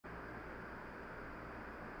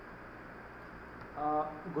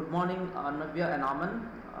Good morning, Navya and Aman.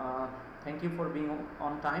 Thank you for being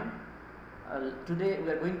on time. Today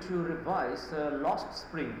we are going to revise Lost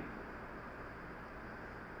Spring.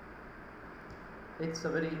 It's a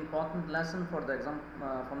very important lesson for the exam,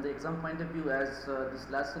 from the exam point of view, as this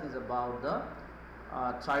lesson is about the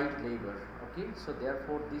child labor. Okay, so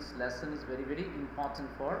therefore this lesson is very important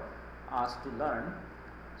for us to learn.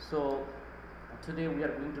 So today we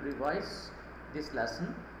are going to revise this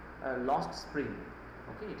lesson, Lost Spring.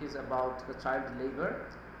 Okay, it is about the child labor,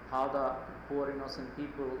 how the poor innocent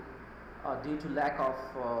people, due to lack of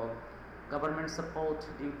government support,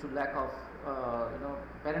 due to lack of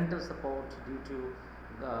parental support, due to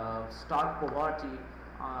stark poverty,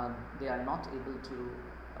 they are not able to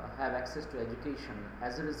have access to education.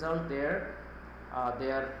 As a result, their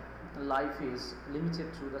life is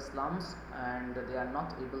limited to the slums, and they are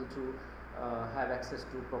not able to have access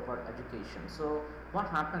to proper education. So what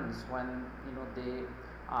happens when they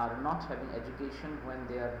are not having education, when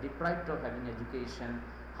they are deprived of having education?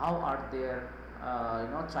 How are their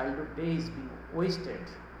childhood days being wasted?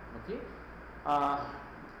 Okay,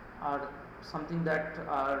 are something that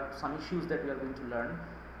are some issues that we are going to learn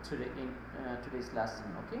today in today's lesson.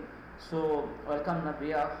 Okay, so welcome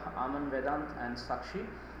Nabia, Aman, Vedant and Sakshi.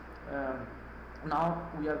 Now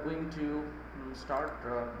we are going to start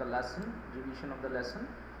the lesson, revision of the lesson,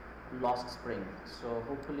 Lost Spring. So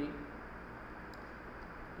hopefully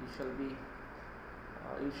you shall be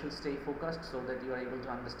you shall stay focused so that you are able to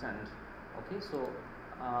understand. Okay, so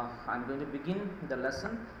I'm going to begin the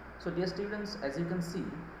lesson. So dear students, as you can see,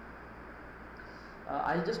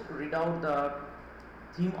 I'll just read out the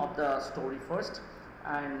theme of the story first,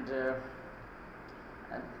 and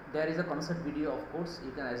there is a concept video, of course.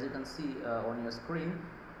 You can, as you can see on your screen,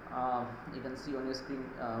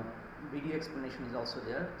 video explanation is also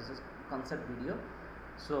there. This is concept video.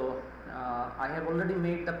 So I have already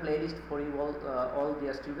made the playlist for you all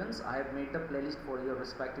dear students. I have made the playlist for your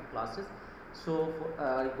respective classes. So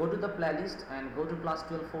go to the playlist and go to class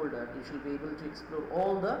 12 folder. You shall be able to explore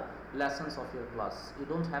all the lessons of your class. You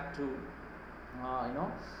don't have to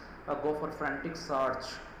go for frantic search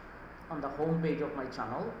on the home page of my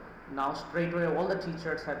channel. Now straight away all the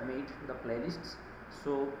teachers have made the playlists.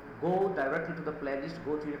 So go directly to the playlist,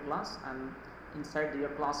 go to your class, and inside your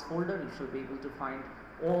class folder you shall be able to find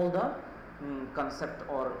all the concept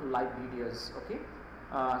or live videos. Okay,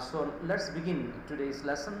 so let's begin today's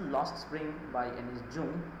lesson, Lost Spring by Anis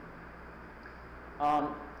Jung.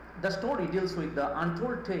 The story deals with the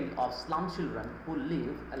untold tale of slum children who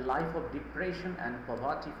live a life of depression and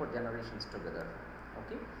poverty for generations together.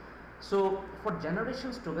 Okay, so for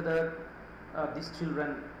generations together, these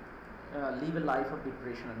children live a life of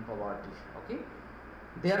depression and poverty. Okay,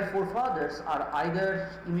 their forefathers are either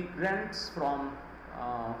immigrants from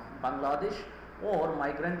Bangladesh or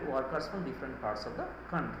migrant workers from different parts of the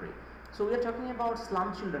country. So we are talking about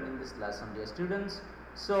slum children in this lesson, dear students.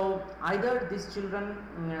 So either these children,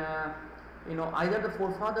 either the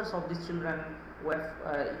forefathers of these children were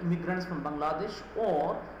immigrants from Bangladesh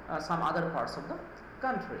or some other parts of the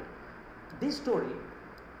country. This story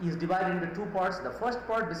is divided into two parts. The first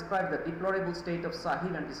part describes the deplorable state of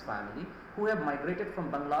Sahib and his family, who have migrated from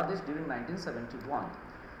Bangladesh during 1971.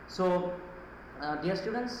 So dear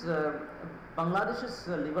students, Bangladesh's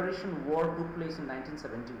liberation war took place in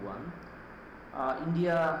 1971.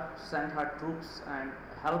 India sent her troops and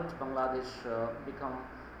helped Bangladesh become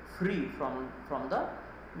free from the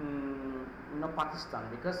Pakistan,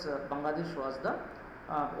 because Bangladesh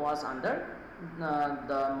was under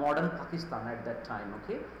the modern Pakistan at that time.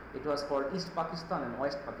 Okay, it was called East Pakistan and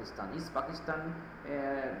West Pakistan. East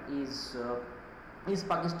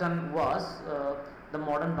Pakistan was the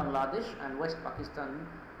modern Bangladesh, and West Pakistan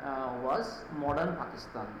was modern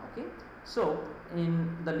Pakistan. Okay, so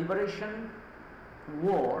in the liberation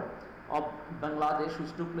war of Bangladesh,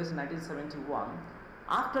 which took place in 1971,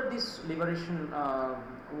 after this liberation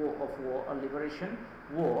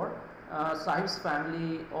war, Sahib's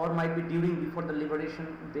family, or might be before the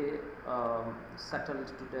liberation, they settled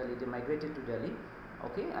to Delhi, they migrated to Delhi,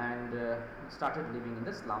 okay, and started living in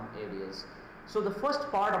the slum areas. So the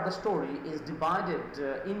first part of the story is divided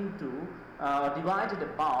the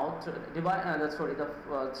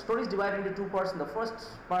story is divided into two parts. The first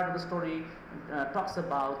part of the story talks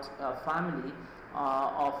about family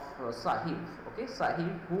of Sahib, okay,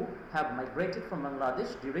 Sahib, who have migrated from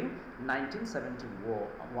Bangladesh during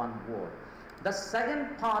 1971 war. The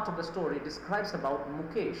second part of the story describes about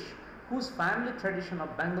Mukesh, whose family tradition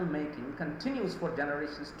of bangle making continues for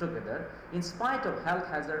generations together in spite of health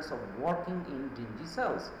hazards of working in dingy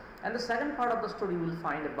cells. And the second part of the story will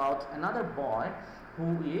find about another boy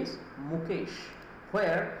who is Mukesh.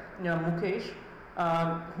 where Mukesh,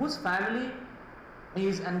 whose family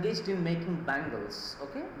is engaged in making bangles,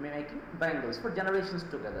 okay, making bangles for generations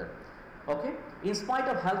together, okay, in spite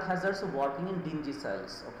of health hazards of working in dingy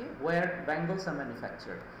cells, okay, where bangles are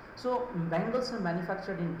manufactured. So bangles are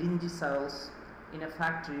manufactured in dingy cells in a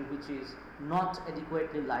factory which is not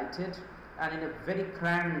adequately lighted and in a very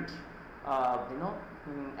cramped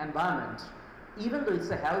environment. Even though it's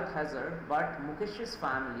a health hazard, but Mukesh's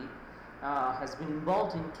family has been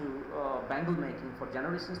involved into bangle making for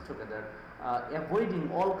generations together,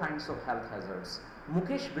 avoiding all kinds of health hazards.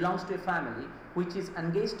 Mukesh belongs to a family which is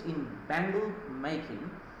engaged in bangle making,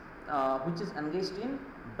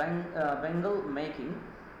 bangle making.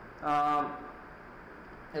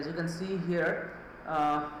 As you can see here,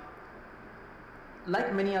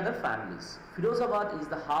 like many other families, Firozabad is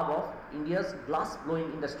the hub of India's glass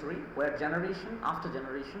blowing industry, where generation after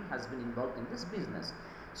generation has been involved in this business.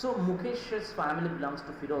 So Mukesh's family belongs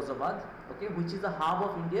to Firozabad, okay, which is the hub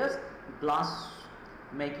of India's glass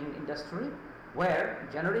making industry, where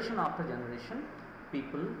generation after generation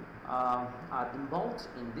people are involved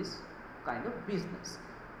in this kind of business.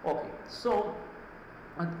 Okay, so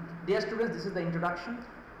dear students, this is the introduction,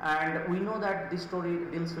 and we know that this story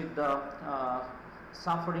deals with the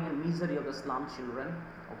suffering and misery of the slum children,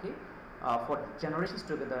 okay, for generations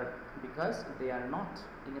together, because they are not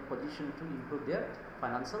in a position to improve their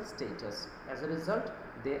financial status. As a result,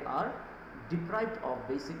 they are deprived of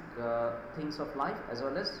basic things of life as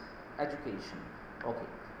well as education. Okay,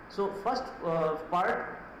 so first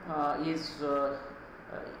part is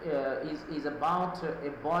about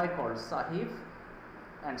a boy called Sahib,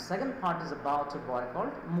 and second part is about a boy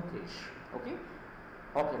called Mukesh. Okay.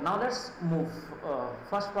 Okay, now let's move.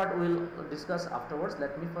 First part we will discuss afterwards.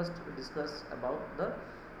 Let me first discuss about the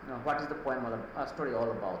what is the poem story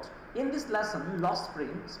all about. In this lesson, Lost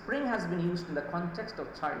Spring, spring has been used in the context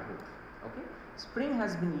of childhood. Okay, spring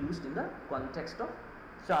has been used in the context of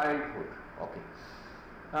childhood. Okay,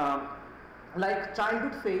 like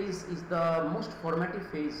childhood phase is the most formative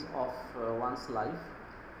phase of one's life,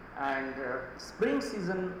 and spring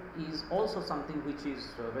season is also something which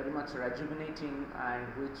is very much rejuvenating and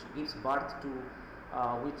which gives birth to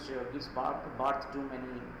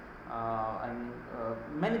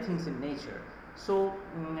many things in nature. So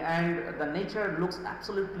and the nature looks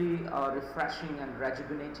absolutely refreshing and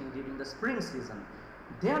rejuvenating during the spring season.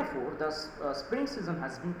 Therefore, the spring season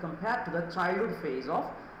has been compared to the childhood phase of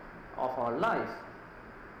our life.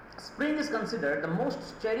 Spring is considered the most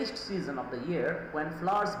cherished season of the year when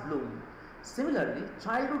flowers bloom. Similarly,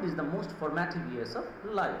 childhood is the most formative years of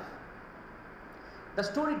life. The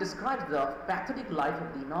story describes the pathetic life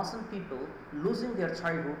of the innocent people losing their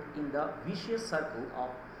childhood in the vicious circle of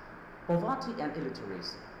poverty and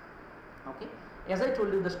illiteracy. Okay, as I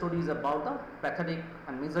told you, the story is about the pathetic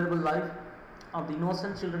and miserable life of the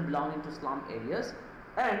innocent children belonging to slum areas,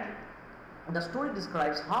 and the story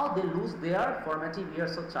describes how they lose their formative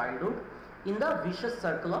years of childhood in the vicious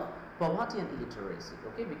circle of poverty and illiteracy.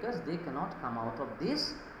 Okay, because they cannot come out of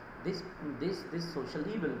this social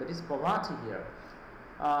evil, that is poverty here.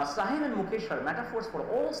 Sahib and Mukesh are metaphors for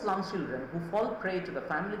all slum children who fall prey to the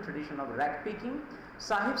family tradition of rag picking.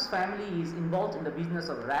 Sahib's family is involved in the business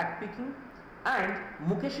of rag picking, and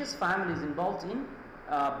Mukesh's family is involved in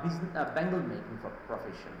bangle making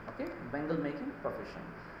profession. Okay, bangle making profession,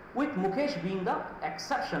 with Mukesh being the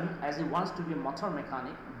exception as he wants to be a motor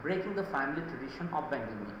mechanic, breaking the family tradition of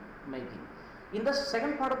bangle making. In the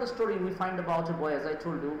second part of the story, we find about a boy, as I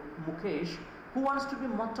told you, Mukesh, who wants to be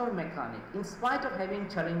motor mechanic in spite of having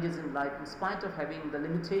challenges in life, in spite of having the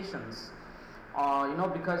limitations,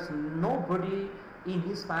 because nobody in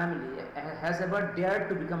his family has ever dared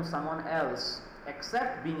to become someone else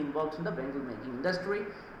except being involved in the bangle making industry,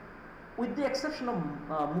 with the exception of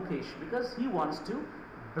Mukesh, because he wants to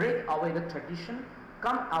break away the tradition,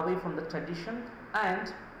 come away from the tradition,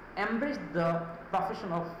 and embrace the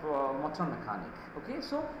profession of motor mechanic. Okay,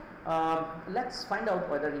 so let's find out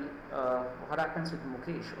whether what happens with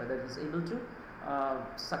Mukesh, whether he is able to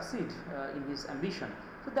succeed in his ambition.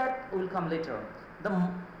 So that will come later. The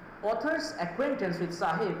author's acquaintance with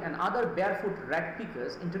Sahib and other barefoot rag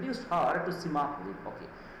pickers introduced her to Simapuri. Okay,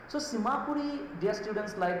 so Simapuri, dear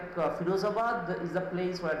students, like Firozabad is the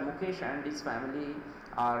place where Mukesh and his family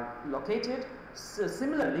are located.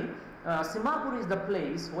 Similarly, Simapuri is the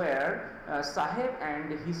place where Sahib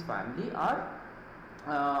and his family are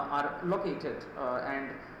located, and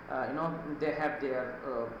they have their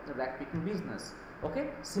rag picking business. Okay,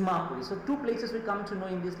 Simapuri. So two places we come to know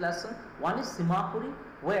in this lesson. One is Simapuri,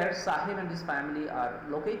 where Sahib and his family are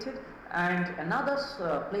located, and another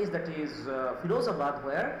place that is Firozabad,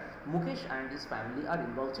 where Mukesh and his family are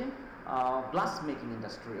involved in glass making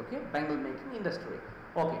industry, okay, bangle making industry.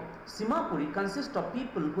 Okay, Simapuri consists of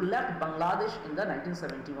people who left Bangladesh in the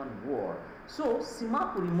 1971 war. So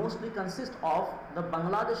Simapuri mostly consists of the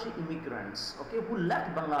Bangladeshi immigrants, okay, who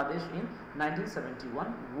left Bangladesh in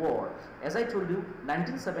 1971 war. As I told you,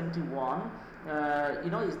 1971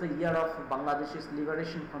 is the year of Bangladesh's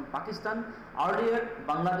liberation from Pakistan. Earlier,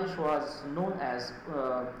 Bangladesh was known as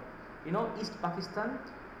East Pakistan,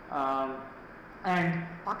 and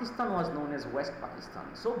Pakistan was known as West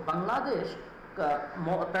Pakistan. So Bangladesh,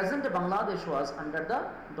 present Bangladesh was under the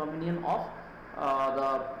dominion of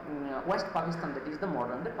the West Pakistan, that is the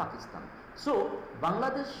modern day Pakistan. So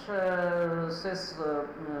Bangladesh's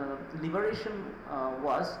liberation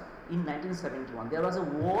was in 1971. There was a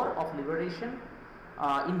war of liberation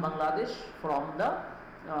in Bangladesh from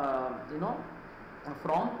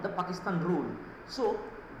the Pakistan rule. So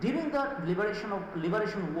during the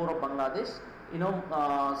liberation war of Bangladesh,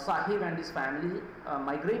 Sahib and his family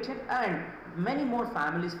migrated, and many more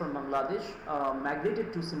families from Bangladesh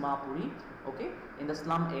migrated to Simapuri, okay, in the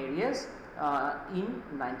slum areas in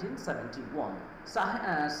 1971.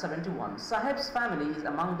 71. Sahib's family is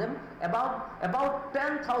among them. About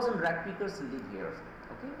 10,000 rag pickers live here.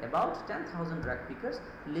 Okay, about 10,000 rag pickers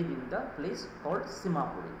live in the place called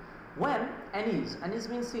Simapuri. When Anis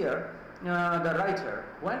means here the writer,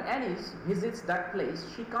 when Anis visits that place,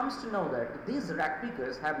 she comes to know that these rag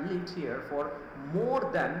pickers have lived here for more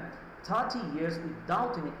than 30 years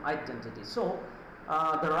without any identity. So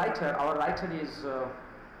our writer is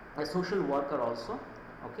a social worker also.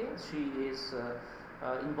 Okay, she is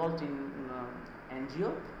involved in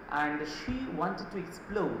NGO, and she wanted to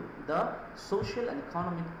explore the social and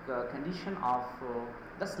economic condition of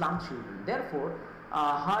the slum children. Therefore,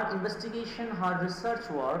 her investigation, her research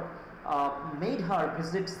work made her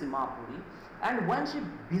visit Simapuri, and when she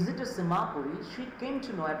visited Simapuri, she came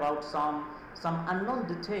to know about some unknown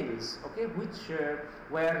details, okay, which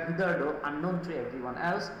were hitherto unknown to everyone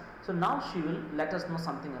else. So now she will let us know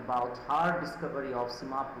something about her discovery of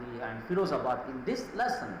Simapuri and Firozabad in this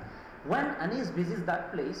lesson. When Anis visits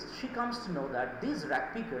that place, she comes to know that these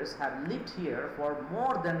rag pickers have lived here for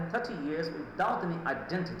more than 30 years without any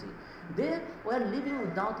identity. They were living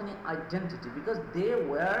without any identity because they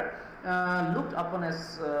were looked upon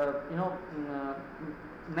as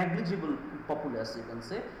negligible populace, you can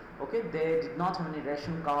say. Okay, they did not have any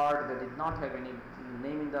ration card, they did not have any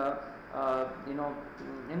name in the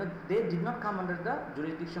they did not come under the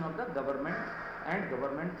jurisdiction of the government and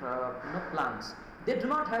government plans. They do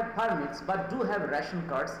not have permits but do have ration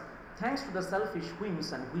cards, thanks to the selfish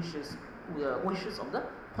whims and wishes of the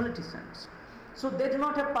politicians. So they do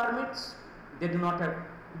not have permits, they do not have,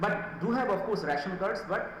 but do have of course ration cards.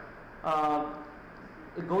 But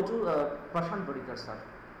go to Prashant Bodikar, sir.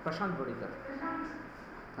 Prashant Bodikar.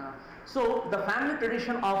 So the family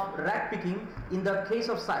tradition of rag picking in the case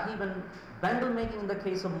of Sahib and bangle making in the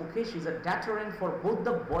case of Mukesh is a deterrent for both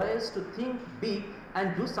the boys to think big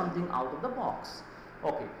and do something out of the box.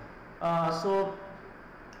 Okay,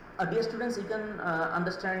 dear students, you can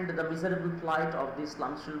understand the miserable plight of these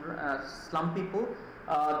slum people.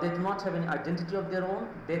 They do not have any identity of their own,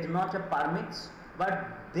 they do not have permits, but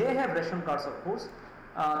they have ration cards, of course.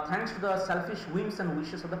 Thanks to the selfish whims and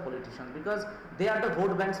wishes of the politicians, because they are the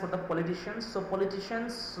vote banks for the politicians. So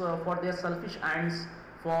politicians, for their selfish ends,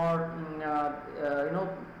 for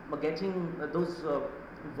getting those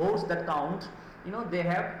votes that count, they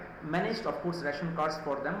have managed, of course, ration cards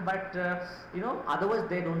for them, but otherwise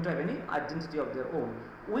they don't have any identity of their own.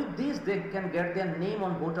 With these, they can get their name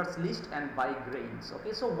on voters list and buy grains.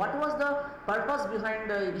 Okay, so what was the purpose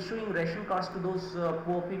behind issuing ration cards to those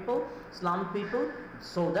poor people, slum people?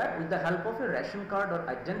 So that with the help of a ration card or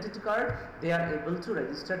identity card, they are able to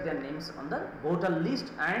register their names on the voter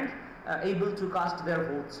list and able to cast their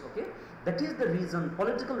votes. Okay, that is the reason,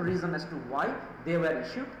 political reason, as to why they were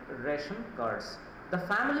issued ration cards. The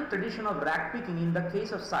family tradition of rag picking in the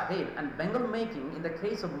case of Sahib and bangle making in the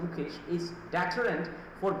case of Mukesh is deterrent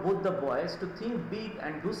for both the boys to think big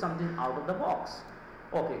and do something out of the box.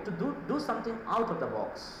 Okay, to do something out of the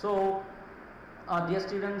box. So, dear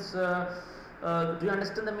students, do you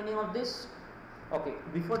understand the meaning of this? Okay,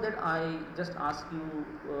 before that I just ask you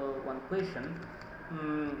one question.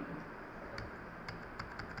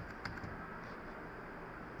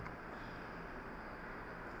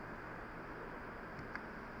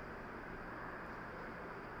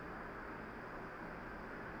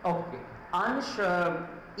 Okay, Ansh,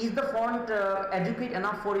 is the font adequate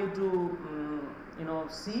enough for you to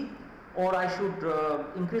see? or I should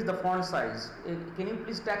increase the font size? Can you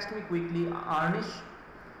please text me quickly, Arnish?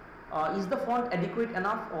 Is the font adequate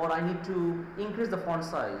enough, or I need to increase the font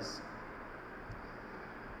size?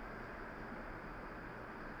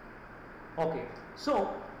 Okay, so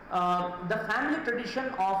the family tradition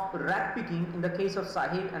of rag picking in the case of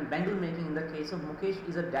Sahib and bangle making in the case of Mukesh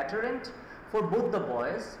is a deterrent for both the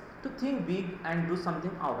boys to think big and do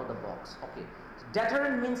something out of the box. Okay,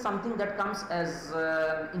 deterrent means something that comes as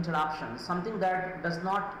interruption, something that does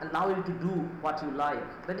not allow you to do what you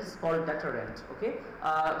like. That is called deterrent. Okay,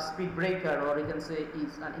 speed breaker, or you can say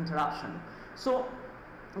is an interruption. So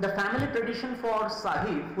the family tradition for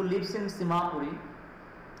Sahib, who lives in Simapuri,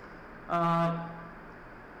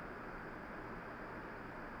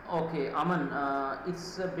 okay, Aman,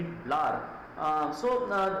 it's a bit blur. Aman,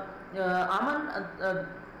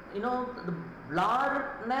 the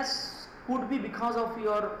blurriness could be because of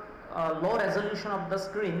your low resolution of the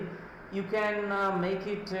screen. You can make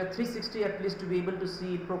it 360 at least to be able to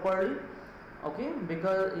see it properly. Okay,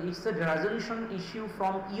 because it's a resolution issue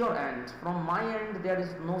from your end. From my end, there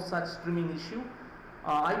is no such streaming issue.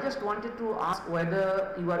 I just wanted to ask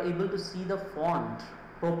whether you are able to see the font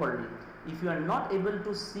properly. If you are not able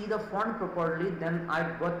to see the font properly, then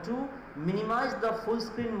I've got to minimize the full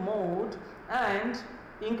screen mode and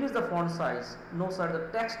increase the font size. No sir, the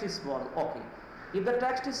text is small. Okay, if the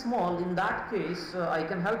text is small, in that case I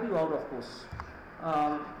can help you out, of course.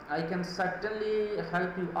 I can certainly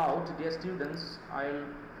help you out, dear students. I'll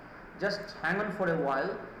just hang on for a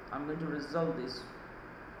while. I'm going to resolve this.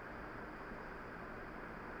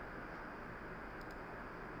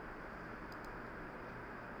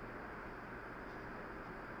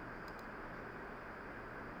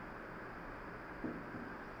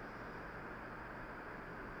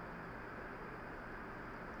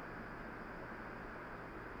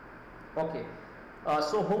 Okay,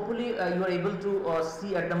 so hopefully you are able to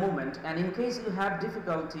see at the moment, and in case you have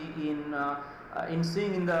difficulty in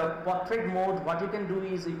seeing in the portrait mode, what you can do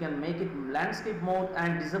is you can make it landscape mode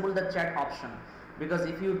and disable the chat option, because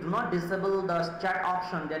if you do not disable the chat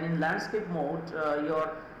option, then in landscape mode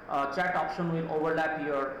your chat option will overlap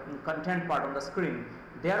your content part on the screen.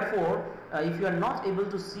 Therefore, if you are not able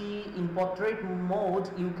to see in portrait mode,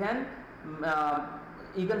 you can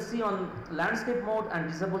see on landscape mode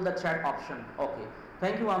and disable the chat option. Okay,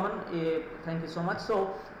 thank you Aman, thank you so much.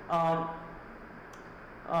 So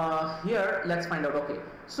here let's find out. Okay,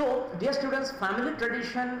 so dear students, family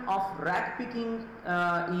tradition of rag picking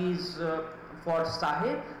is for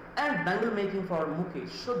Sahib and bangle making for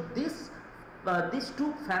Mukesh. So these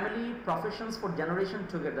two family professions for generation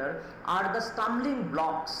together are the stumbling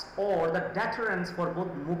blocks or the deterrents for both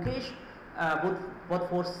Mukesh, both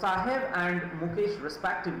for Sahib and Mukesh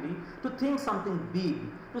respectively, to think something big,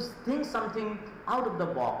 to think something out of the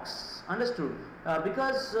box. Understood?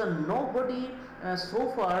 Because nobody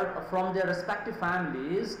so far from their respective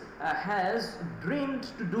families has dreamed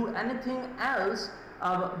to do anything else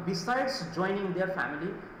besides joining their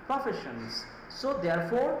family professions. So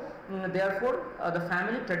therefore the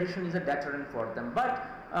family tradition is a deterrent for them. But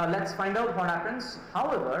let's find out what happens.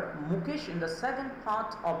 However, Mukesh in the second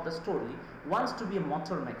part of the story wants to be a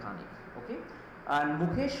motor mechanic. Okay, and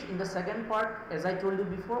Mukesh in the second part, as I told you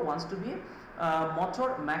before, wants to be a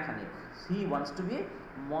motor mechanic. He wants to be a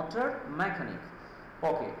motor mechanic.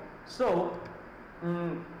 Okay, so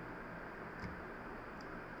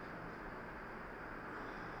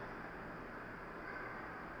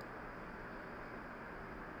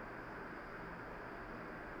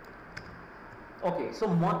okay, so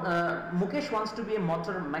Mukesh wants to be a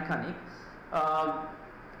motor mechanic.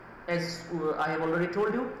 As I have already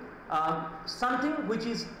told you, something which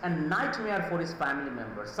is a nightmare for his family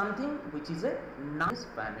members, something which is a nice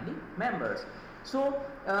family members. So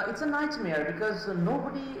it's a nightmare because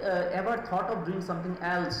nobody ever thought of doing something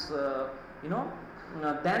else,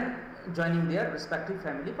 than joining their respective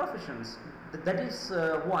family professions. That is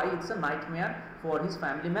why it's a nightmare for his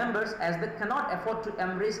family members, as they cannot afford to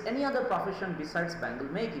embrace any other profession besides bangle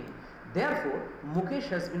making. Therefore, Mukesh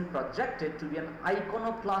has been projected to be an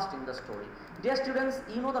iconoclast in the story. Dear students,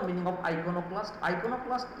 you know the meaning of iconoclast.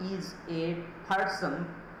 Iconoclast is a person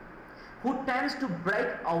who tends to break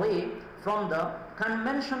away from the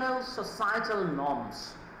conventional societal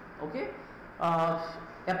norms. Okay, a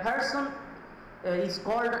person is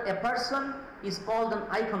called an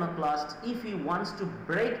iconoclast if he wants to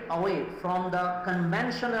break away from the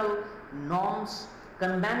conventional norms,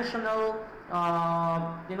 conventional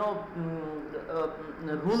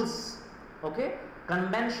rules. Okay,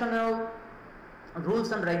 conventional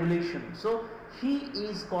rules and regulations. So he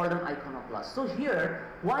is called an iconoclast. So here,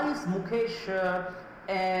 why is Mukesh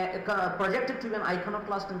projected to be an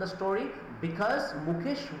iconoclast in the story because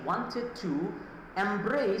Mukesh wanted to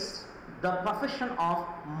embrace the profession of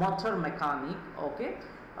motor mechanic. Okay,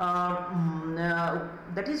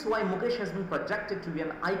 that is why Mukesh has been projected to be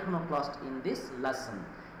an iconoclast in this lesson.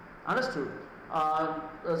 Understood?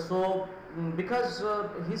 Because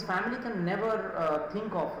his family can never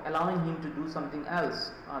think of allowing him to do something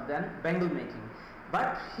else than bangle making,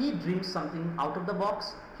 but he dreams something out of the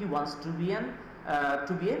box. He wants to be a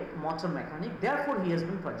motor mechanic. Therefore, he has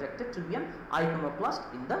been projected to be an iconoclast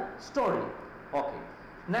in the story. Okay.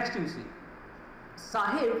 Next, you see,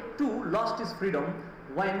 Sahib too lost his freedom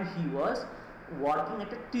when he was working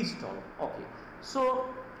at a tea stall. Okay. So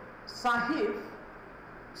Sahib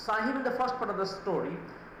in the first part of the story,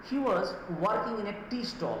 he was working in a tea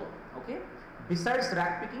stall. Okay. Besides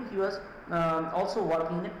rag picking, he was also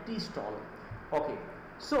working in a tea stall. Okay.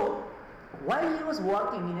 So while he was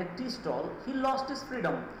working in a tea stall, he lost his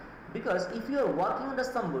freedom, because if you are working under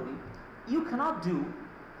somebody, you cannot do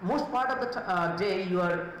most part of the day you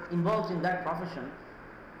are involved in that profession.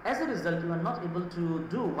 As a result, you are not able to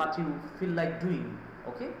do what you feel like doing.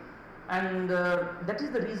 Okay, and that is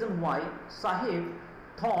the reason why Sahib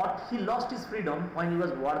thought he lost his freedom when he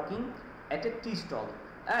was working at a tea stall,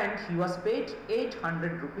 and he was paid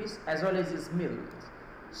 800 rupees as well as his meals.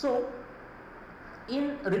 So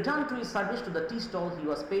in return to his service to the tea stall, he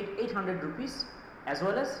was paid 800 rupees as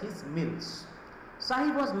well as his meals.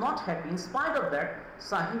 Sahib was not happy. In spite of that,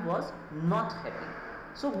 Sahib was not happy.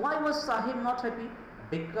 So why was Sahib not happy?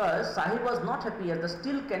 Because Sahib was not happy as the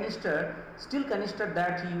steel canister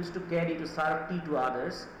that he used to carry to serve tea to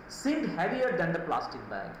others seemed heavier than the plastic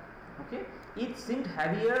bag. Okay, it seemed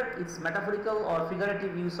heavier. Its metaphorical or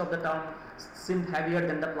figurative use of the term seemed heavier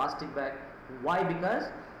than the plastic bag. Why?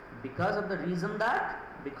 Because of the reason that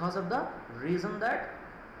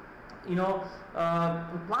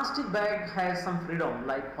plastic bag has some freedom.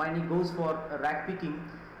 Like when he goes for rag picking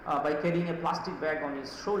by carrying a plastic bag on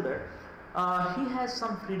his shoulder, he has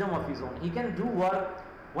some freedom of his own. He can do work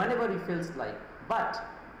whenever he feels like. But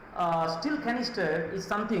steel canister is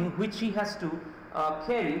something which he has to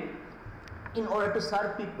carry in order to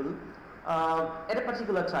serve people at a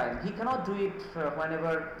particular time. He cannot do it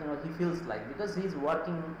whenever he feels like, because he is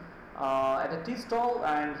working at a tea stall,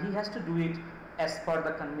 and he has to do it as per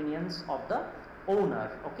the convenience of the owner.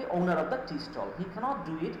 Okay, owner of the tea stall. He cannot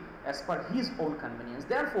do it as per his own convenience.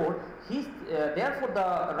 Therefore,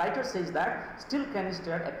 the writer says that steel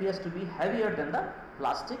canister appears to be heavier than the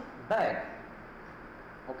plastic bag.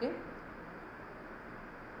 Okay.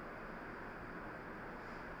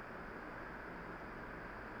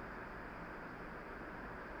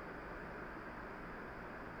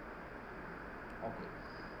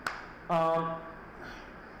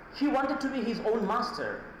 He wanted to be his own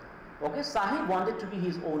master. Okay, Sahib wanted to be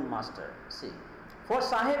his own master. See, for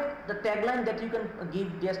Sahib, the tagline that you can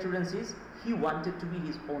give, dear students, is he wanted to be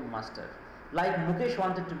his own master. Like Mukesh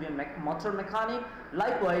wanted to be a motor mechanic,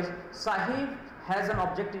 likewise Sahib has an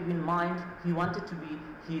objective in mind. He wanted to be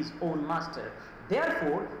his own master.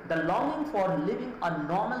 Therefore, the longing for living a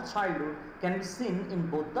normal childhood can be seen in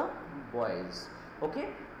both the boys. Okay,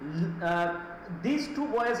 these two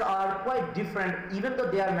boys are quite different, even though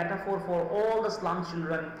they are metaphor for all the slum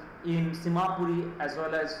children in Simapuri, as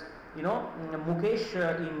well as Mukesh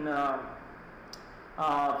in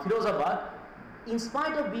Firozabad. In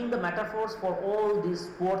spite of being the metaphors for all these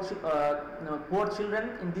poor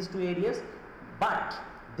children in these two areas, but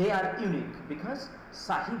they are unique because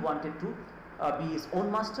Sahib wanted to be his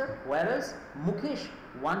own master, whereas Mukesh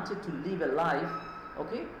wanted to live a life,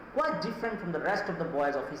 okay, quite different from the rest of the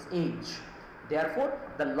boys of his age. Therefore,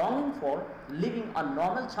 the longing for living a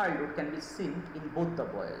normal childhood can be seen in both the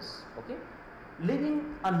boys. Okay,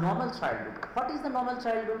 living a normal childhood. What is the normal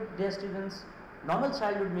childhood, dear students? Normal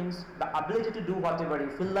childhood means the ability to do whatever you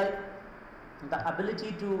feel like, the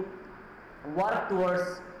ability to work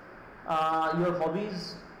towards your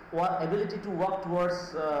hobbies, or ability to work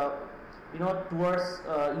towards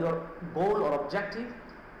your goal or objective,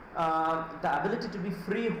 the ability to be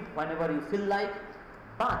free whenever you feel like,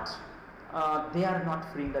 but they are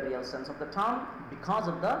not free in the real sense of the term because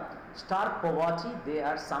of the stark poverty. They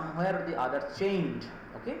are somewhere or the other chained.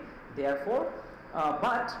 Okay, therefore,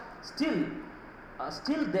 but still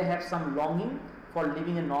they have some longing for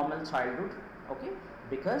living a normal childhood. Okay,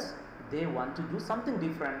 because they want to do something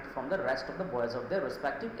different from the rest of the boys of their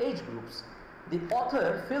respective age groups. The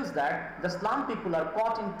author feels that the slum people are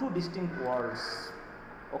caught in two distinct worlds.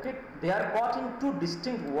 Okay, they are caught in two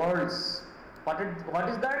distinct worlds. What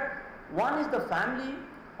is that? One is the family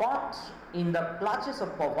caught in the clutches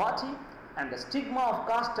of poverty, and the stigma of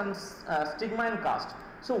caste and stigma and caste.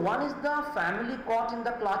 So one is the family caught in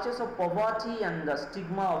the clutches of poverty and the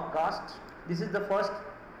stigma of caste. This is the first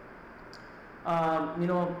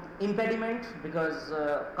impediment, because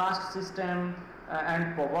caste system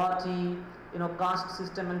and poverty, caste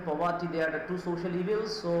system and poverty, they are the two social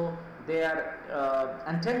evils, so they are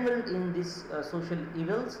entangled in these social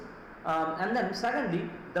evils. And then secondly,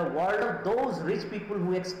 the world of those rich people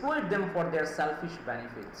who exploit them for their selfish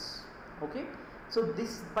benefits. Okay, so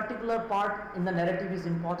this particular part in the narrative is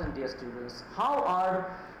important, dear students. How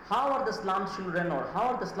are the slum children, or how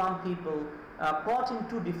are the slum people caught in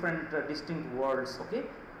two different distinct worlds? Okay,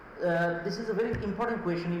 this is a very important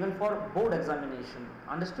question even for board examination.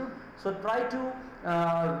 Understood? So try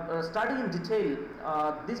to study in detail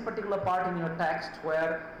this particular part in your text,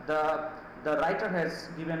 where the writer has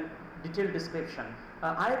given detailed description.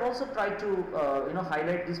 I have also tried to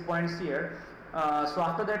highlight these points here. So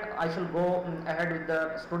after that I shall go ahead with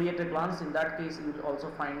the story at a glance. In that case you will also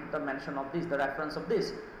find the mention of this, the reference of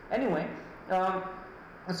this. Anyway,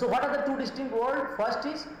 so what are the two distinct worlds? First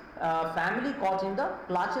is family caught in the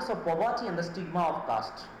clutches of poverty and the stigma of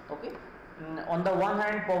caste. Okay, on the one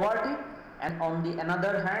hand poverty, and on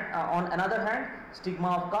another hand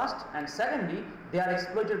stigma of caste, and secondly they are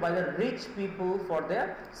exploited by the rich people for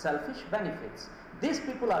their selfish benefits. These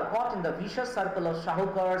people are caught in the vicious circle of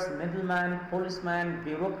shahukars, middlemen, policemen,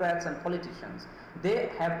 bureaucrats and politicians.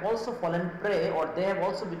 They have also fallen prey, or they have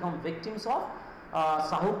also become victims of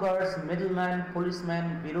shahukars, middlemen,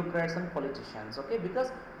 policemen, bureaucrats and politicians. Okay,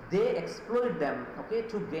 because they exploit them, okay,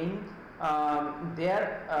 to gain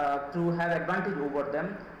to have advantage over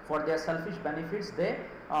them for their selfish benefits. They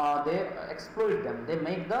exploit them. They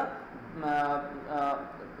make the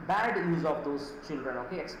bad use of those children.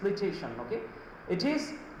 Okay, exploitation. Okay, it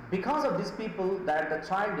is because of these people that the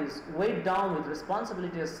child is weighed down with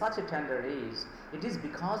responsibility at such a tender age. It is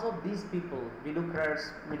because of these people,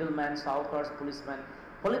 bureaucrats, middlemen, shahukars, policemen,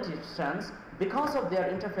 politicians, because of their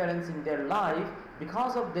interference in their life,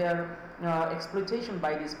 because of their exploitation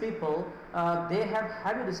by these people, they have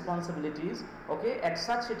heavy responsibilities. Okay, at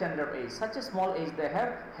such a tender age, such a small age, they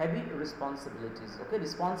have heavy responsibilities. Okay,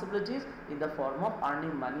 responsibilities in the form of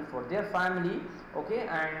earning money for their family. Okay,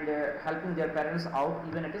 and helping their parents out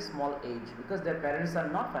even at a small age, because their parents are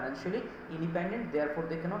not financially independent, therefore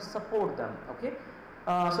they cannot support them. Okay,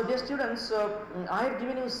 so dear students, I have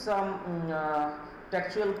given you some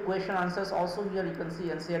textual question answers. Also here you can see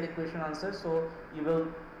NCERT question answers, so you will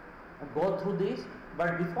go through these.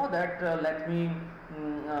 But before that, let me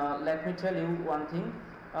tell you one thing.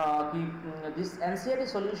 These NCERT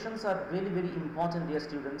solutions are really very important, dear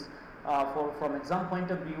students, from exam point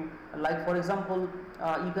of view. Like for example,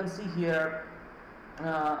 you can see here.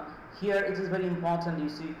 Here it is very important. You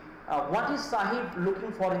see, what is Sahib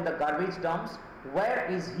looking for in the garbage dumps? Where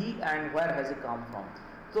is he and where has he come from?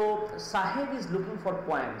 So Sahib is looking for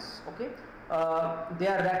coins. Okay, they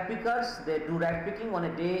are rag pickers. They do rag picking on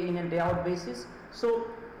a day in and day out basis. So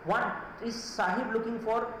what is Sahib looking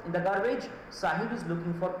for in the garbage? Sahib is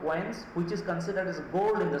looking for coins, which is considered as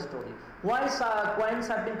gold in the story. Why coins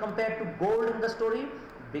have been compared to gold in the story?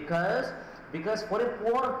 Because for a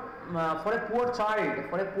poor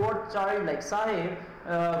child like Sahib,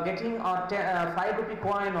 getting a 5 rupee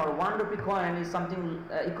coin or 1 rupee coin is something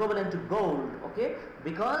equivalent to gold. Okay,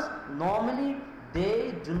 because normally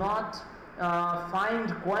they do not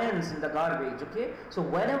find coins in the garbage. Okay, so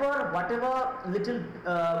whatever little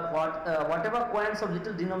whatever coins of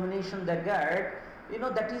little denomination they get,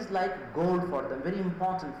 that is like gold for them, very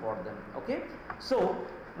important for them. Okay, so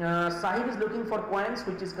Sahib is looking for coins,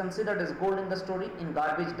 which is considered as gold in the story, in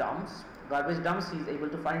garbage dumps. Garbage dumps he is able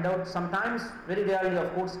to find out, sometimes very rarely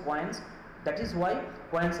of course, coins. That is why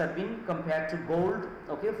coins have been compared to gold.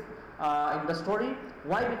 Okay, in the story.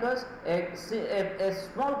 Why? Because a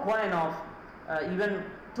small coin of even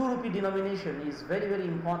 2 rupee denomination is very, very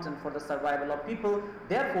important for the survival of people.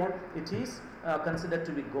 Therefore it is considered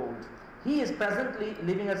to be gold. He is presently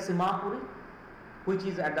living at Simapuri, which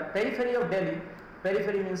is at the periphery of Delhi.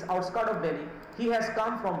 Periphery means outskirt of Delhi. He has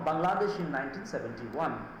come from Bangladesh in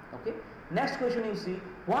 1971. Okay. Next question, you see,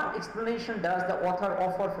 what explanation does the author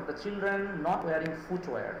offer for the children not wearing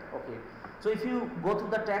footwear? Okay. So if you go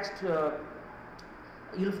through the text,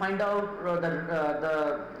 you'll find out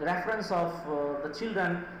the reference of the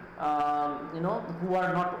children, who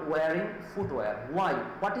are not wearing footwear. Why?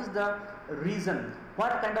 What is the reason?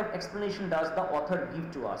 What kind of explanation does the author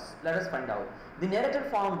give to us? Let us find out. The narrator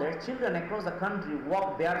found that children across the country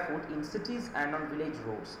walk barefoot in cities and on village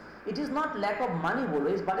roads. It is not lack of money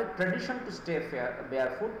always, but a tradition to stay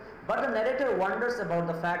barefoot. But the narrator wonders about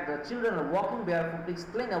the fact that children are walking barefoot to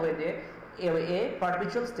explain away their a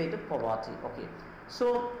perpetual state of poverty. Okay,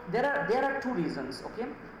 so there are two reasons. Okay,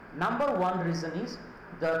 number one reason is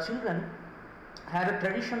the children have a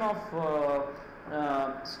tradition of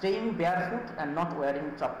staying barefoot and not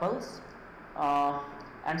wearing chappals,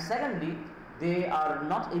 and secondly, they are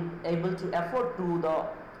not able to afford to the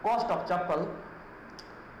cost of chappal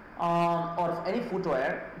or any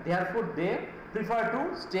footwear. Therefore, they prefer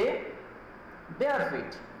to stay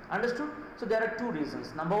barefoot. Understood? So there are two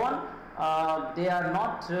reasons. Number one, they are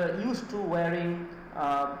not used to wearing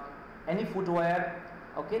any footwear.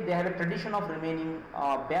 Okay, they have a tradition of remaining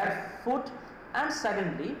barefoot, and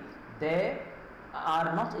secondly, they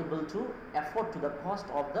are not able to afford to the cost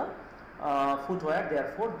of the footwear.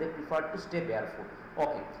 Therefore, they prefer to stay barefoot.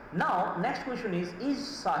 Okay. Now, next question is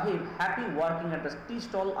Sahib happy working at the tea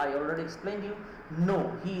stall? I already explained you.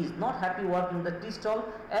 No, he is not happy working at the tea stall,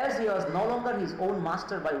 as he was no longer his own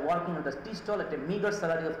master by working at the tea stall at a meager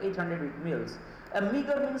salary of 800 with meals. A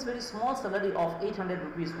meager means very small salary of 800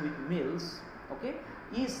 rupees with meals. Okay,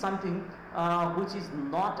 is something which is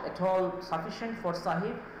not at all sufficient for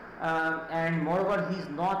Sahib, and moreover he is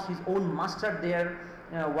not his own master there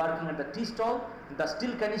working at the tea stall. The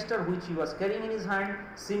steel canister which he was carrying in his hand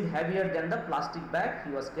seemed heavier than the plastic bag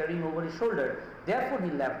he was carrying over his shoulder. Therefore,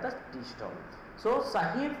 he left the tea stall. So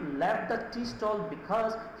Sahib left the tea stall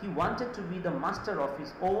because he wanted to be the master of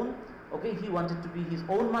his own. Okay, he wanted to be his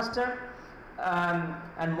own master,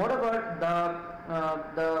 and moreover,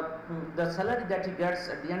 the salary that he gets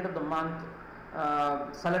at the end of the month,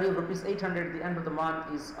 salary of rupees 800 at the end of the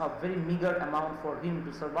month, is a very meager amount for him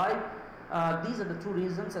to survive. These are the two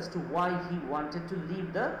reasons as to why he wanted to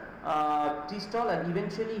leave the tea stall, and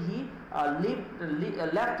eventually he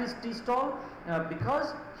left his tea stall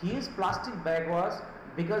because his plastic bag was,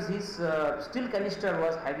 because his steel canister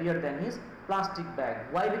was heavier than his plastic bag.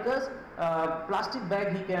 Why? Because plastic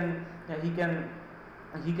bag he can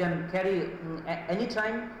carry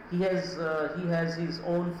anytime. He has his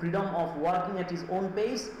own freedom of working at his own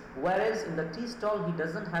pace, whereas in the tea stall he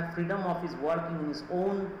doesn't have freedom of his working in his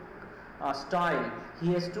own style.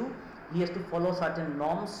 He has to follow certain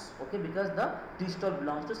norms. Okay, because the tea stall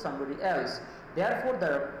belongs to somebody else. Therefore,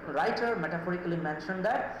 the writer metaphorically mentioned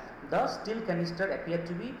that the steel canister appeared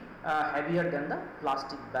to be heavier than the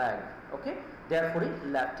plastic bag. Okay, therefore he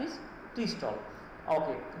left his tea stall.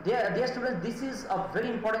 Okay, dear students, this is a very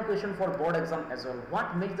important question for board exam as well.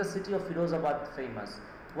 What makes the city of Firozabad famous?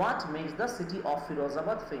 What makes the city of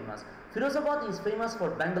Firozabad famous? Firozabad is famous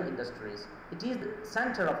for Bengal industries. It is the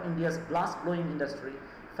center of India's glass blowing industry.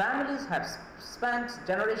 Families have spent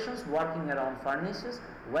generations working around furnaces,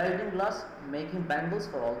 welding glass, making bangles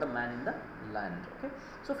for all the men in the land. Okay,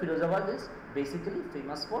 so Firozabad is basically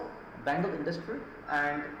famous for Bengal industry,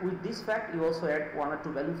 and with this fact you also add one or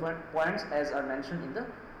two value points as are mentioned in the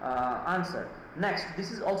answer. Next, this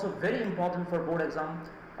is also very important for board exam.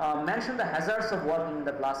 Mention the hazards of working in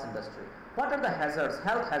the glass industry. What are the hazards,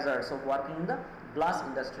 health hazards of working in the glass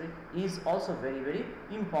industry is also very, very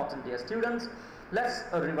important, dear students. Let's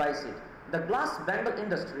revise it. The glass Bengal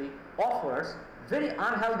industry offers very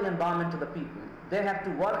unhealthy environment to the people. They have to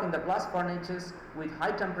work in the glass furnaces with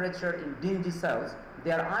high temperature in dingy cells.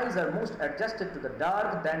 Their eyes are most adjusted to the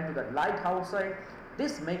dark than to the light outside.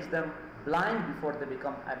 This makes them blind before they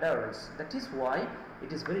become adults. That is why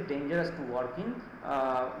it is very dangerous to work in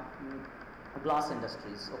glass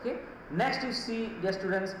industries. Okay. Next, you see, dear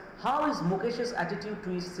students, how is Mukesh's attitude to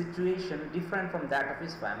his situation different from that of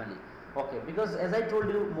his family? Okay, because as I told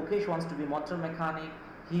you, Mukesh wants to be motor mechanic.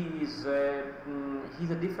 He's a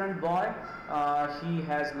different boy. He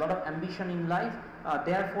has a lot of ambition in life.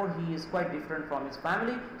 Therefore, he is quite different from his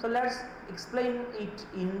family. So let's explain it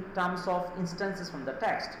in terms of instances from the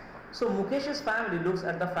text. So Mukesh's family looks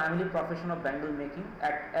at the family profession of bangle making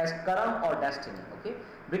as karam or destiny. Okay,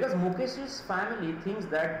 because Mukesh's family thinks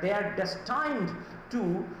that they are destined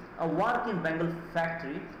to work in bangle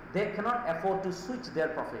factory. They cannot afford to switch their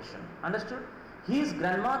profession. Understood? His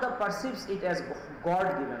grandmother perceives it as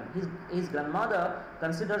God-given. His grandmother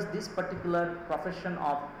considers this particular profession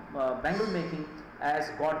of bangle making as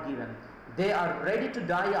God-given. They are ready to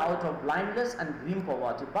die out of blindness and grim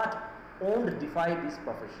poverty, but won't defy this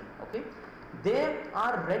profession. Okay, they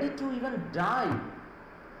are ready to even die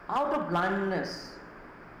out of blindness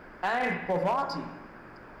and poverty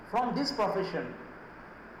from this profession,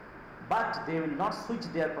 but they will not switch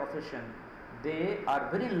their profession. They are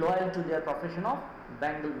very loyal to their profession of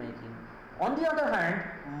bangle making. On the other hand,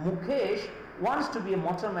 Mukesh wants to be a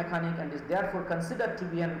motor mechanic and is therefore considered to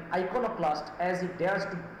be an iconoclast, as he dares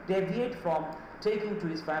to deviate from taking to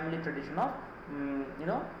his family tradition of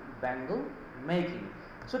bangle making.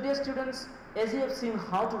 So dear students, as you have seen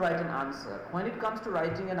how to write an answer, when it comes to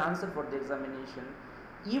writing an answer for the examination,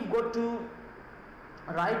 you've got to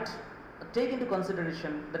take into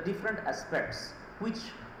consideration the different aspects which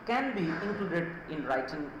can be included in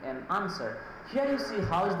writing an answer. Here you see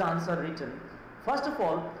how is the answer written. First of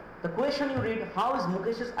all, the question you read, how is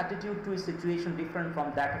Mukesh's attitude to his situation different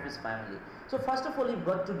from that of his family? So first of all, you've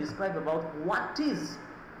got to describe about what is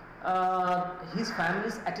his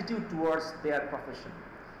family's attitude towards their profession,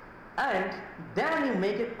 and then you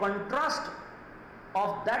make a contrast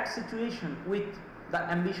of that situation with the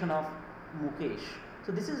ambition of Mukesh.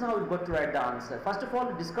 So this is how you've got to write the answer. First of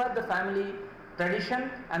all, describe the family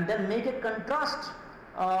tradition and then make a contrast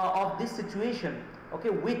of this situation, okay,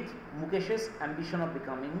 with Mukesh's ambition of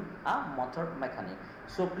becoming a motor mechanic.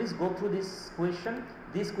 So please go through this question.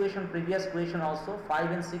 This question, previous question also,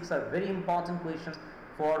 5 and 6 are very important questions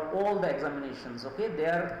for all the examinations. Okay, they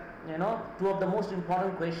are, you know, two of the most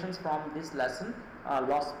important questions from this lesson,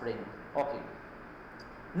 Law Spring. Okay.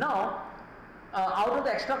 Now, out of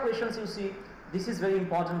the extra questions you see, this is very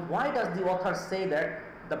important. Why does the author say that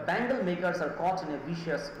the bangle makers are caught in a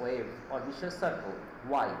vicious wave or vicious circle?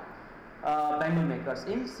 Why? Bangle makers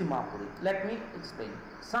in Simapuri. Let me explain.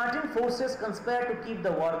 Certain forces conspire to keep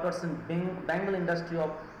the workers in bangle industry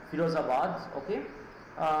of Firozabad, okay,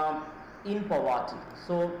 in poverty.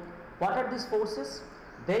 So what are these forces?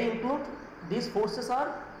 They include, these forces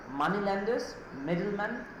are moneylenders,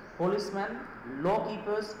 middlemen, policemen, law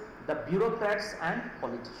keepers, the bureaucrats and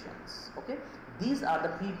politicians. Okay, these are the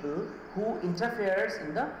people who interfere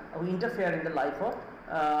in the life of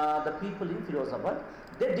the people in Firozabad.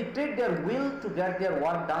 They dictate their will to get their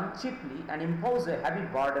work done cheaply and impose a heavy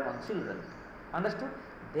burden on children. Understood?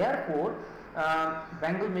 Therefore,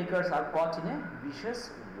 bangle makers are caught in a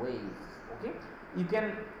vicious wave. Okay, you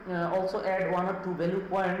can also add 1 or 2 value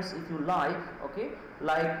points if you like. Okay,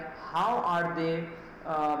 like how are they,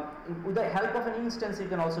 with the help of an instance you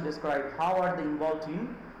can also describe how are they involved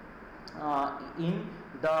in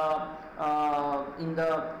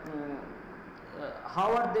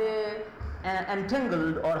how are they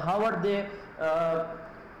entangled, or how are they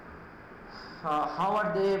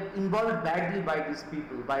involved badly by these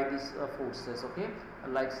people, by these forces, okay,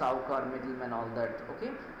 like Saukar, middlemen, all that.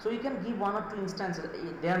 Okay, so you can give 1 or 2 instances,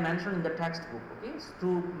 they are mentioned in the textbook, okay,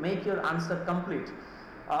 to make your answer complete.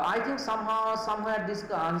 I think somewhere this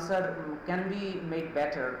answer can be made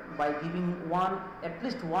better by giving at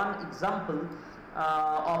least one example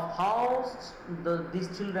of how these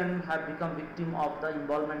children have become victim of the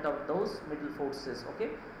involvement of those middle forces. Okay.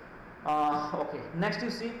 Okay. Next, you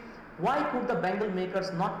see, why could the bangle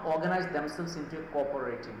makers not organize themselves into a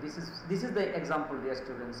cooperative? This is the example, dear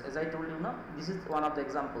students. As I told you now, this is one of the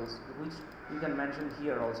examples which you can mention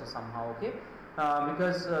here also somehow. Okay.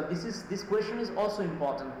 Because this question is also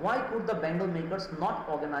important. Why could the bangle makers not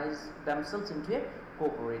organize themselves into a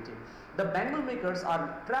cooperative? The bangle makers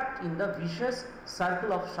are trapped in the vicious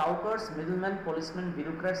circle of shoukers, middlemen, policemen,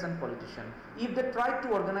 bureaucrats and politicians. If they tried to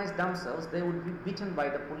organize themselves, they would be beaten by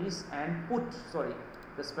the police and put, sorry,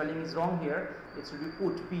 the spelling is wrong here, it should be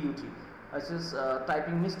put, P-U-T. This is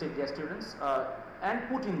typing mistake, dear students. And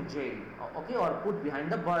put in jail, okay, or put behind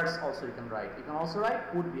the bars also you can write. You can also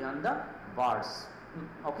write put behind the bars.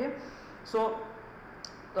 Okay, so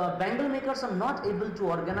bangle makers are not able to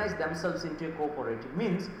organize themselves into a cooperative.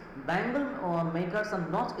 Means bangle makers are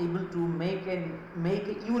not able to make a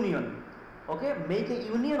union. Okay, make a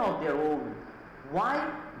union of their own. Why?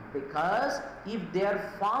 Because if they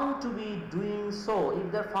are found to be doing so,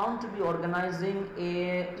 if they are found to be organizing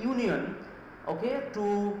a union, okay,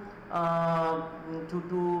 to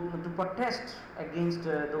protest against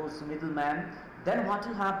those middlemen, then what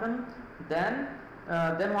will happen? Then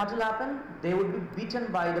what will happen? They would be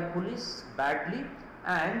beaten by the police badly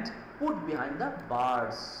and put behind the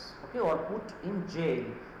bars, okay, or put in jail.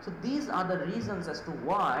 So these are the reasons as to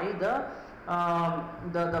why the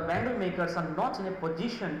bangle makers are not in a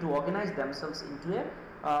position to organize themselves into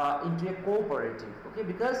a cooperative. Okay,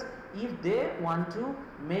 because if they want to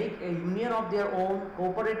make a union of their own,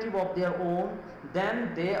 cooperative of their own,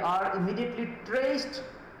 then they are immediately traced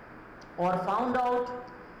or found out,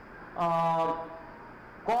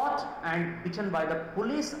 caught and beaten by the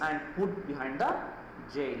police and put behind the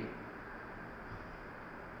jail.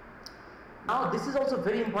 Now this is also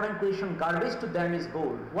very important question. Garbage to them is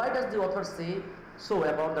gold. Why does the author say so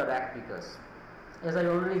about the rag pickers? As I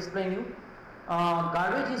already explained you,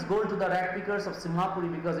 garbage is gold to the rag pickers of Simhapuri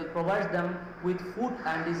because it provides them with food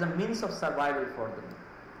and is a means of survival for them.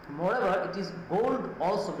 Moreover, it is gold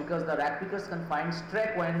also because the rag pickers can find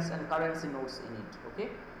stray coins and currency notes in it. Okay,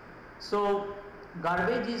 so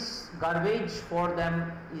garbage for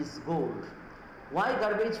them is gold. Why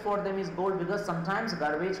garbage for them is gold? Because sometimes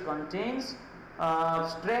garbage contains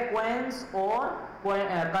stray coins or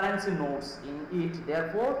currency notes in it.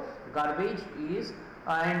 Therefore, garbage is,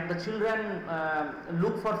 and the children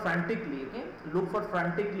look for frantically,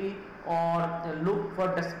 or look for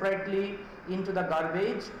desperately into the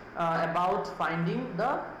garbage about finding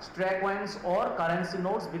the stray coins or currency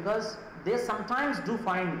notes, because they sometimes do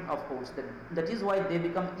find, of course. That is why they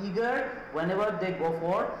become eager whenever they go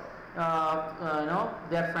for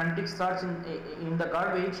their frantic search in the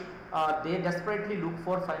garbage. They desperately look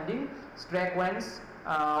for finding stray coins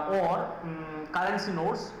or currency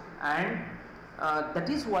notes, and that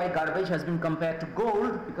is why garbage has been compared to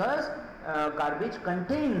gold, because garbage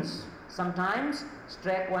contains sometimes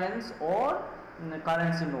stray coins or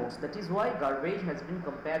currency notes. That is why garbage has been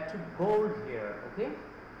compared to gold here. Okay.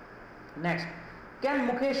 Next, can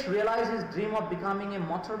Mukesh realize his dream of becoming a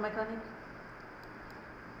motor mechanic?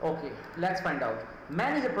 Okay, let's find out.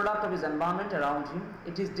 Man is a product of his environment around him.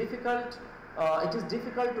 It is difficult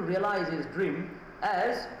to realize his dream,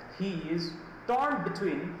 as he is torn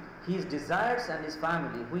between his desires and his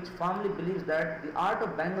family, which firmly believes that the art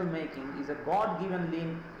of bangle making is a God-given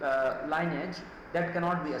lineage that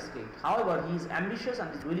cannot be escaped. However, he is ambitious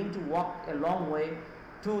and is willing to walk a long way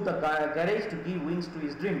to the garage to give wings to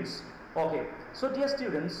his dreams. Okay, so dear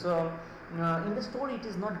students, in the story it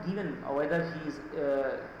is not given whether he is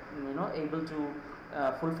able to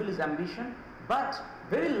fulfill his ambition, but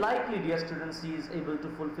very likely, dear students, he is able to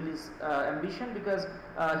fulfill his ambition, because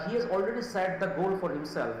he has already set the goal for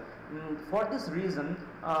himself. For this reason,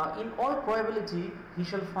 in all probability, he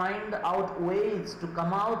shall find out ways to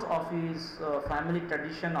come out of his family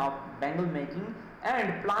tradition of bangle making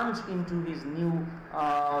and plunge into his new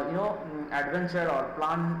adventure, or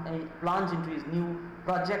plunge into his new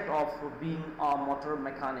project of being a motor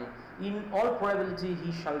mechanic. In all probability,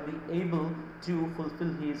 he shall be able to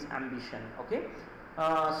fulfill his ambition. Okay.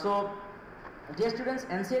 So dear students,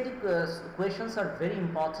 NCERT questions are very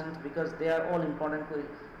important, because they are all important,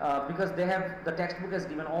 because they have, the textbook has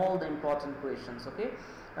given all the important questions. Okay.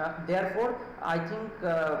 Therefore, I think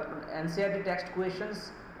NCERT text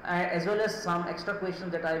questions as well as some extra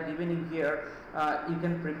questions that I have given you here, you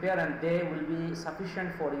can prepare, and they will be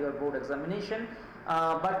sufficient for your board examination.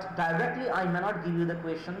 But directly I may not give you the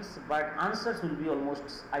questions, but answers will be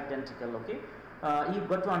almost identical. Okay. You've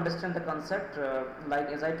got to understand the concept, like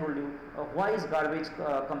as I told you, why is garbage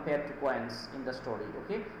compared to coins in the story.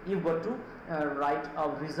 Okay. You've got to write a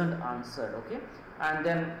reasoned answer. Okay. And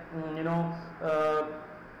then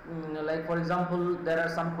like for example, there are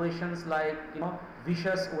some questions like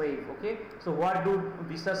vicious wave. Okay. So what do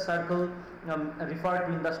vicious circle refer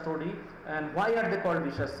to in the story, and why are they called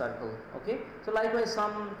vicious circle? Okay. So likewise,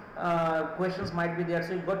 some questions might be there,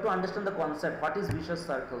 so you've got to understand the concept, what is vicious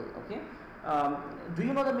circle. Okay. Do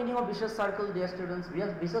you know the meaning of vicious circle, dear students?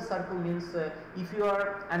 Vicious circle means if you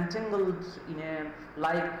are entangled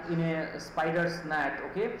in a spider's net,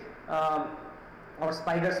 okay, or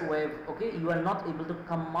spider's web, okay, you are not able to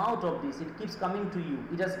come out of this. It keeps coming to you.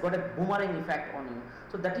 It has got a boomerang effect on you.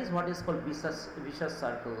 So that is what is called vicious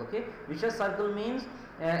circle. Okay, vicious circle means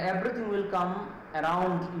everything will come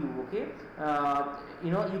around you. Okay,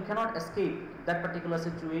 you cannot escape that particular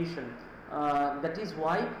situation. That is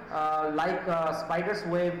why, like a spider's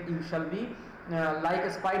web, you shall be like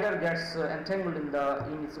a spider gets entangled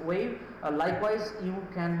in its web. Likewise, you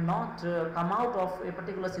cannot come out of a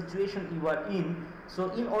particular situation you are in.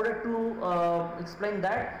 So, in order to explain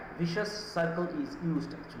that, vicious circle is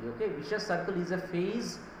used actually. Okay, vicious circle is a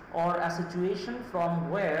phase or a situation from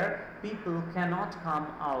where people cannot come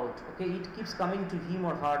out. Okay, it keeps coming to him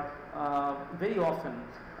or her very often.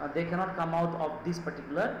 They cannot come out of this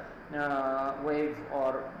particular wave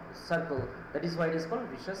or circle. That is why it is called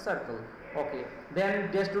vicious circle. Okay, then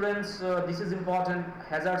dear students, this is important.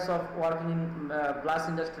 Hazards of working in glass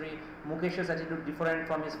industry. Mukesh's attitude different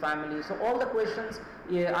from his family. So all the questions,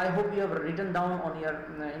 I hope you have written down on your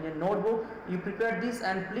in your notebook. You prepared this,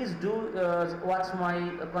 and please do watch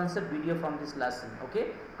my concept video from this lesson. Okay,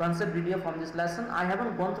 concept video from this lesson. I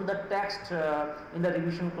haven't gone through the text in the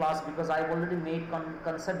revision class, because I've already made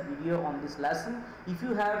concept video on this lesson. If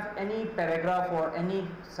you have any paragraph or any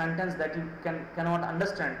sentence that you cannot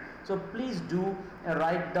understand, so please do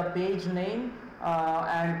write the page name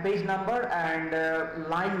and page number and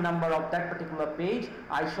line number of that particular page.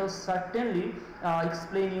 I shall certainly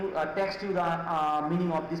explain you, text you the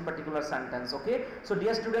meaning of this particular sentence. Okay. So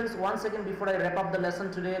dear students, once again, before I wrap up the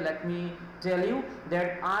lesson today, let me tell you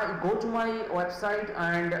that I go to my website,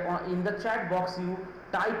 and in the chat box you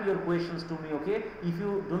type your questions to me, okay? If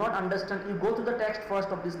you do not understand, you go to the text first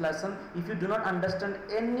of this lesson. If you do not understand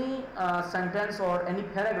any sentence or any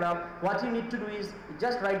paragraph, what you need to do is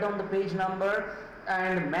just write down the page number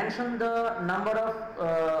and mention the number of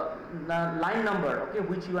line number, okay,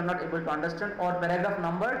 which you are not able to understand, or paragraph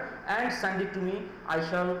number, and send it to me. I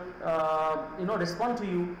shall respond to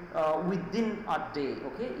you within a day,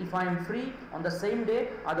 okay? If I am free on the same day,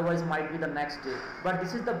 otherwise might be the next day. But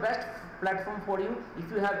this is the best platform for you.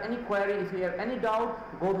 If you have any query, if you have any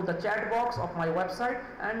doubt, go to the chat box of my website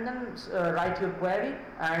and then write your query,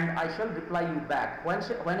 and I shall reply you back.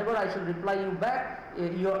 Whenever I shall reply you back,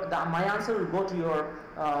 my answer will go to your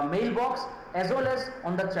mailbox as well as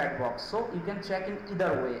on the chat box. So you can check in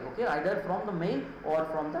either way, okay, either from the mail or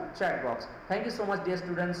from the chat box. Thank you so much, dear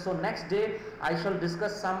students. So next day I shall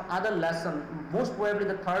discuss some other lesson, most probably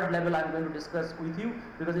the third level I am going to discuss with you,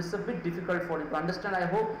 because it's a bit difficult for you to understand, I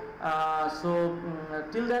hope.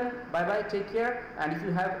 Till then, bye bye, take care, and if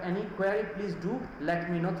you have any query, please do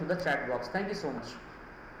let me know through the chat box. Thank you so much.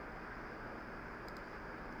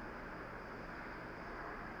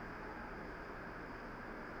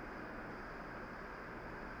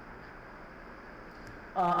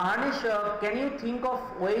 Anish, can you think of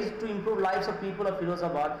ways to improve lives of people of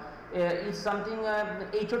Firozabad? It's something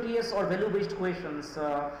HOTS or value-based questions.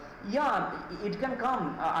 Yeah, it can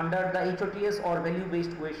come under the HOTS or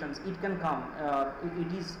value-based questions. It can come.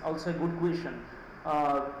 It is also a good question.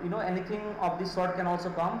 Anything of this sort can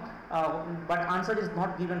also come, but answer is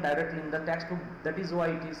not given directly in the textbook. That is why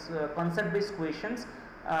it is concept-based questions,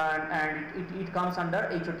 and it comes under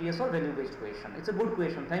HOTS or value-based question. It's a good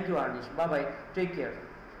question. Thank you, Anish. Bye bye. Take care.